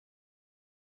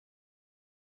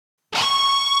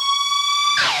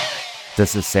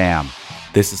This is Sam.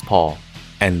 This is Paul,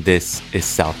 and this is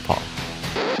Southpaw.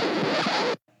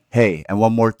 Hey, and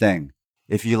one more thing.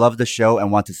 If you love the show and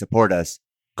want to support us,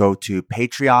 go to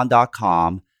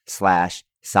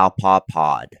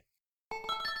patreon.com/southpawpod.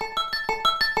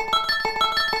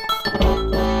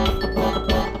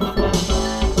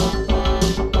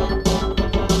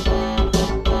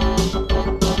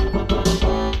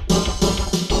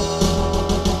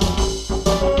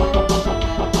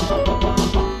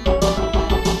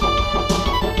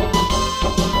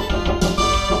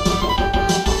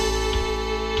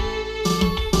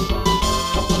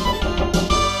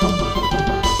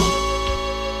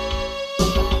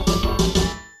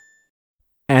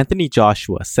 Anthony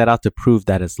Joshua set out to prove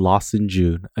that his loss in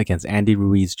June against Andy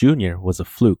Ruiz Jr. was a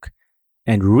fluke,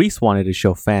 and Ruiz wanted to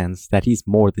show fans that he's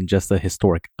more than just a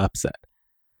historic upset.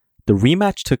 The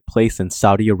rematch took place in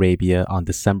Saudi Arabia on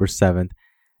December 7th,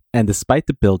 and despite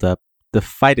the build-up, the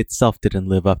fight itself didn't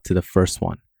live up to the first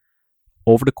one.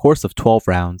 Over the course of 12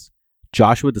 rounds,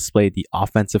 Joshua displayed the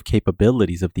offensive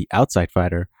capabilities of the outside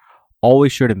fighter,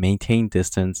 always sure to maintain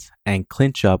distance and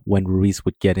clinch up when Ruiz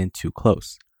would get in too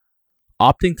close.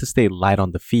 Opting to stay light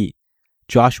on the feet,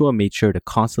 Joshua made sure to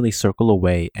constantly circle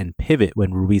away and pivot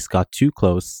when Ruiz got too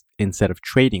close instead of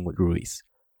trading with Ruiz.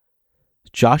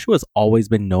 Joshua has always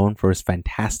been known for his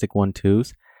fantastic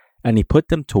 1-2s, and he put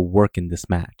them to work in this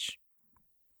match.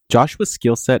 Joshua's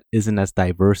skill set isn't as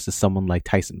diverse as someone like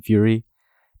Tyson Fury,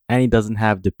 and he doesn't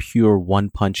have the pure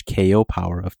one-punch KO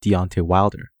power of Deontay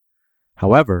Wilder.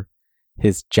 However,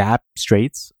 his jab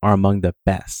straights are among the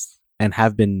best, and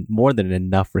have been more than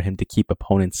enough for him to keep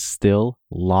opponents still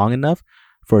long enough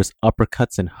for his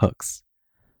uppercuts and hooks.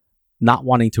 Not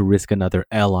wanting to risk another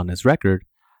L on his record,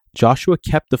 Joshua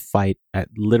kept the fight at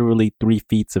literally 3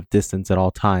 feet of distance at all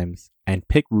times and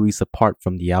picked Ruiz apart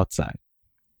from the outside.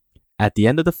 At the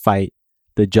end of the fight,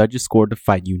 the judges scored the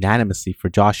fight unanimously for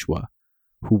Joshua,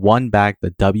 who won back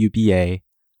the WBA,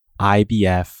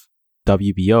 IBF,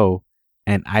 WBO,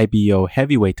 and IBO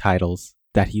heavyweight titles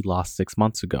that he lost 6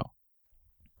 months ago.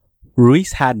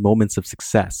 Ruiz had moments of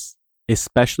success,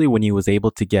 especially when he was able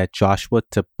to get Joshua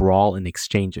to brawl in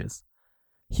exchanges.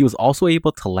 He was also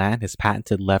able to land his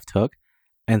patented left hook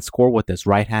and score with his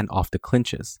right hand off the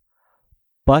clinches,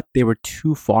 but they were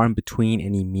too far in between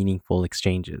any meaningful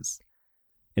exchanges.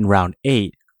 In round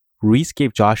 8, Ruiz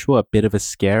gave Joshua a bit of a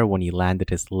scare when he landed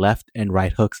his left and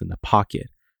right hooks in the pocket,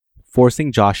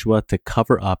 forcing Joshua to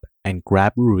cover up and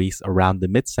grab Ruiz around the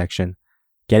midsection,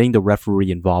 getting the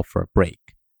referee involved for a break.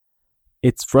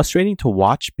 It's frustrating to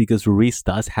watch because Ruiz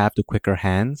does have the quicker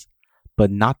hands, but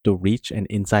not the reach and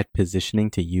inside positioning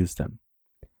to use them.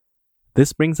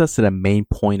 This brings us to the main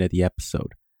point of the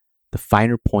episode, the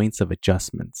finer points of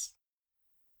adjustments.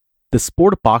 The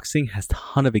sport of boxing has a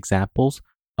ton of examples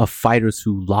of fighters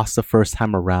who lost the first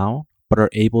time around, but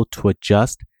are able to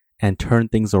adjust and turn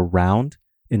things around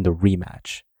in the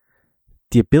rematch.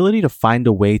 The ability to find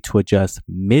a way to adjust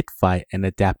mid-fight and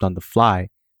adapt on the fly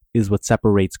is what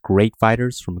separates great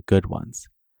fighters from good ones.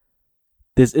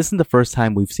 This isn't the first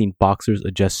time we've seen boxers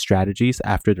adjust strategies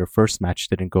after their first match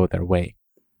didn't go their way.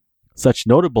 Such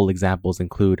notable examples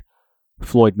include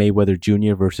Floyd Mayweather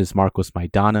Jr. versus Marcos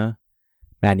Maidana,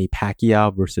 Manny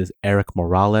Pacquiao versus Eric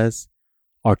Morales,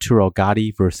 Arturo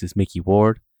Gatti versus Mickey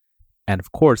Ward, and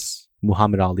of course,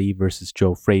 Muhammad Ali versus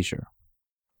Joe Frazier.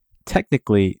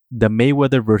 Technically, the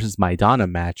Mayweather versus Maidana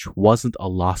match wasn't a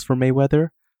loss for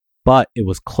Mayweather, but it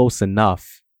was close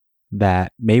enough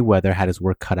that Mayweather had his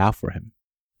work cut out for him.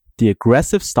 The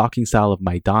aggressive stalking style of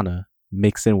Maidana,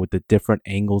 mixed in with the different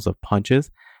angles of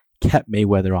punches, kept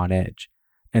Mayweather on edge,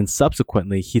 and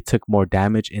subsequently he took more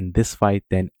damage in this fight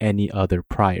than any other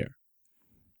prior.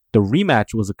 The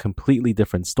rematch was a completely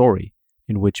different story,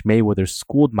 in which Mayweather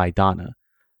schooled Maidana,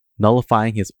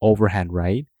 nullifying his overhand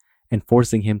right and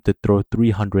forcing him to throw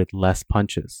 300 less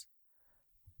punches.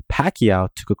 Pacquiao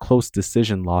took a close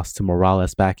decision loss to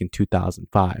Morales back in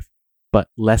 2005, but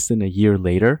less than a year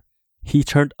later, he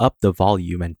turned up the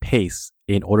volume and pace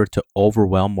in order to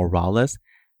overwhelm Morales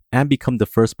and become the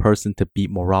first person to beat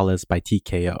Morales by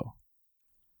TKO.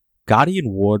 Gatti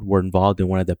and Ward were involved in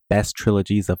one of the best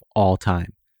trilogies of all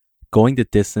time, going the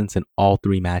distance in all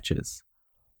 3 matches.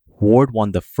 Ward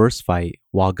won the first fight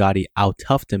while Gatti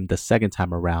out-toughed him the second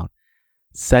time around,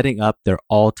 setting up their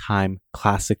all-time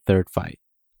classic third fight.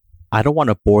 I don't want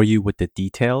to bore you with the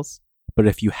details, but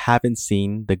if you haven't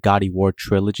seen the Gatti Ward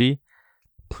trilogy,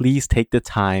 please take the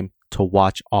time to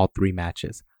watch all 3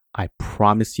 matches. I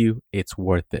promise you it's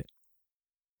worth it.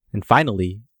 And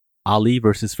finally, Ali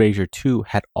vs. Frazier 2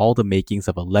 had all the makings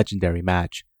of a legendary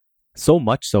match, so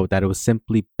much so that it was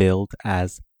simply billed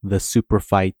as the Super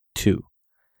Fight 2.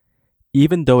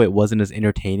 Even though it wasn't as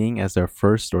entertaining as their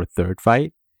first or third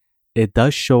fight, it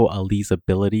does show Ali's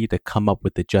ability to come up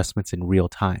with adjustments in real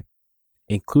time,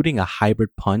 including a hybrid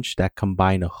punch that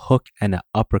combined a hook and an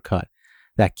uppercut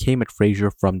that came at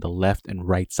Frazier from the left and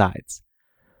right sides.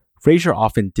 Frazier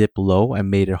often dipped low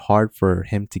and made it hard for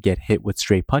him to get hit with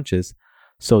straight punches,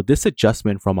 so this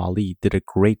adjustment from Ali did a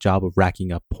great job of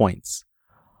racking up points.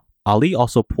 Ali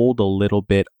also pulled a little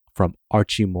bit from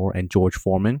Archie Moore and George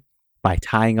Foreman by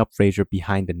tying up Frazier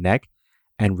behind the neck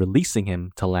and releasing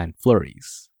him to land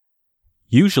flurries.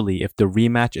 Usually, if the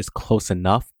rematch is close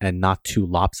enough and not too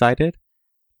lopsided,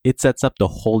 it sets up the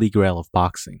holy grail of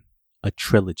boxing, a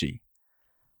trilogy.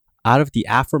 Out of the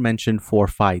aforementioned 4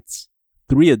 fights,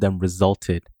 3 of them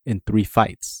resulted in 3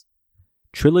 fights.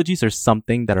 Trilogies are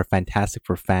something that are fantastic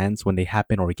for fans when they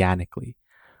happen organically,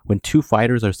 when 2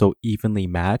 fighters are so evenly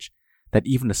matched that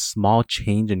even a small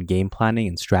change in game planning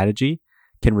and strategy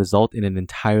can result in an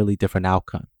entirely different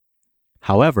outcome.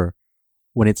 However,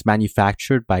 when it's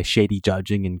manufactured by shady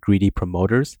judging and greedy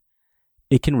promoters,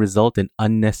 it can result in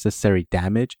unnecessary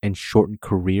damage and shortened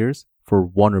careers for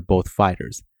one or both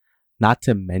fighters, not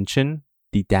to mention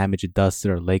the damage it does to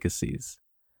their legacies.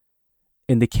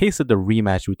 In the case of the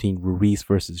rematch between Ruiz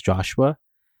versus Joshua,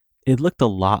 it looked a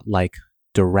lot like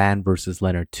Duran versus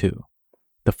Leonard too.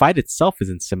 The fight itself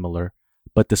isn't similar,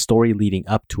 but the story leading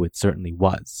up to it certainly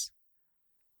was.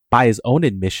 By his own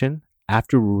admission,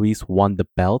 after Ruiz won the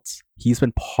belts, he's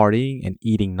been partying and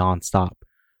eating nonstop,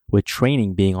 with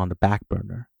training being on the back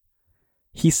burner.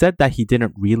 He said that he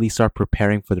didn't really start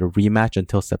preparing for the rematch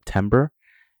until September,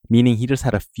 meaning he just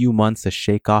had a few months to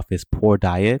shake off his poor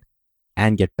diet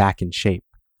and get back in shape.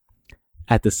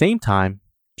 At the same time,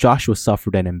 Joshua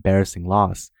suffered an embarrassing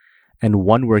loss, and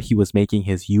one where he was making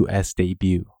his US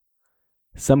debut.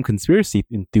 Some conspiracy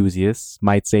enthusiasts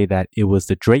might say that it was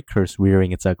the Drake curse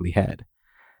rearing its ugly head.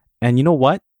 And you know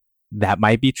what? That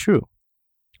might be true.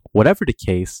 Whatever the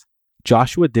case,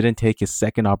 Joshua didn't take his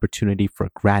second opportunity for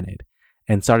granted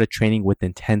and started training with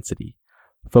intensity,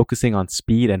 focusing on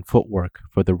speed and footwork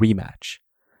for the rematch.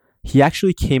 He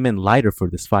actually came in lighter for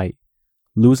this fight,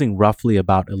 losing roughly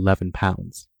about 11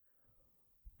 pounds.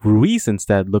 Ruiz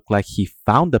instead looked like he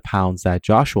found the pounds that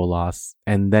Joshua lost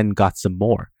and then got some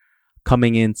more,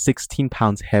 coming in 16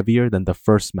 pounds heavier than the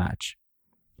first match.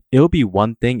 It would be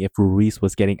one thing if Ruiz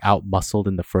was getting out-muscled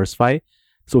in the first fight,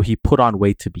 so he put on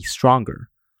weight to be stronger,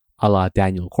 a la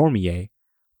Daniel Cormier,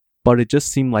 but it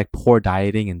just seemed like poor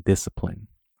dieting and discipline.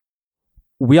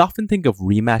 We often think of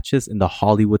rematches in the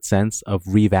Hollywood sense of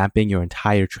revamping your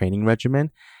entire training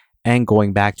regimen and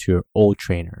going back to your old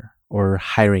trainer or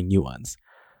hiring new ones.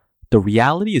 The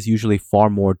reality is usually far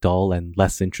more dull and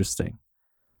less interesting.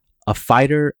 A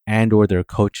fighter and or their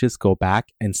coaches go back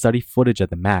and study footage of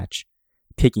the match,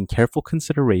 taking careful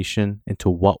consideration into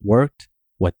what worked,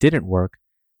 what didn't work,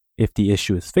 if the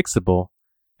issue is fixable,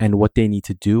 and what they need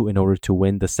to do in order to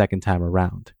win the second time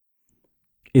around.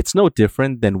 It's no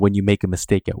different than when you make a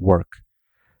mistake at work.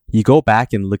 You go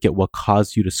back and look at what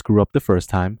caused you to screw up the first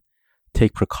time,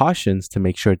 take precautions to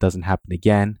make sure it doesn't happen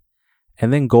again,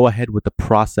 and then go ahead with the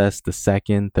process the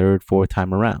second, third, fourth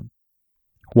time around.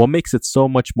 What makes it so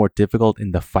much more difficult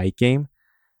in the fight game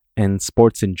and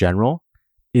sports in general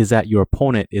is that your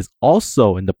opponent is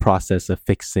also in the process of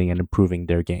fixing and improving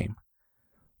their game.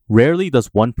 Rarely does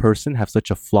one person have such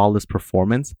a flawless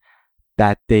performance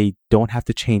that they don't have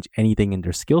to change anything in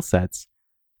their skill sets.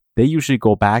 They usually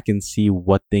go back and see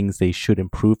what things they should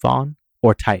improve on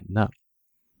or tighten up.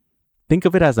 Think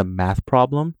of it as a math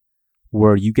problem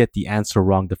where you get the answer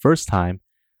wrong the first time,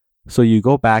 so you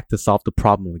go back to solve the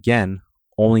problem again,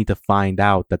 only to find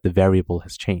out that the variable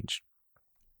has changed.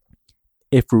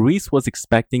 If Ruiz was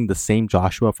expecting the same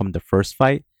Joshua from the first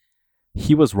fight,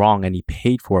 he was wrong and he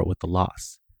paid for it with the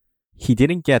loss. He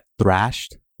didn't get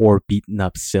thrashed or beaten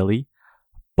up silly,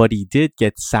 but he did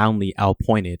get soundly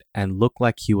outpointed and looked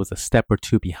like he was a step or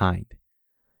two behind.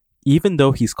 Even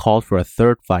though he's called for a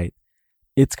third fight,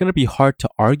 it's going to be hard to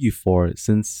argue for it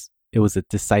since it was a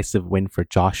decisive win for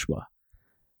Joshua.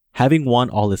 Having won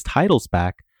all his titles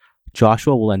back,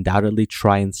 Joshua will undoubtedly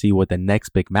try and see what the next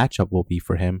big matchup will be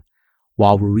for him,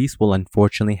 while Ruiz will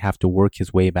unfortunately have to work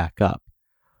his way back up.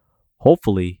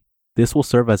 Hopefully, this will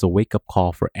serve as a wake-up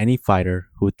call for any fighter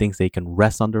who thinks they can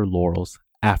rest on their laurels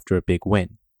after a big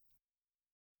win.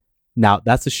 Now,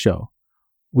 that's a show.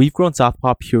 We've grown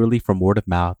Southpaw purely from word of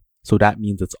mouth, so that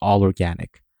means it's all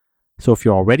organic. So if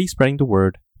you're already spreading the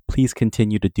word, please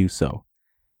continue to do so.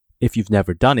 If you've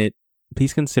never done it,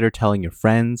 please consider telling your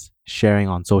friends, sharing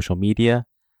on social media,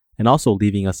 and also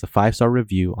leaving us a 5-star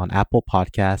review on Apple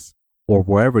Podcasts or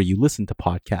wherever you listen to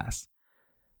podcasts.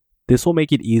 This will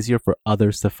make it easier for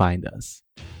others to find us.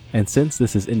 And since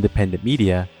this is independent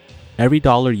media, every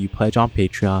dollar you pledge on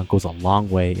Patreon goes a long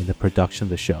way in the production of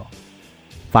the show.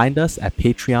 Find us at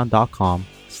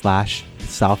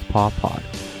patreon.com/southpawpod.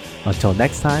 Until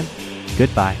next time,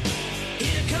 goodbye.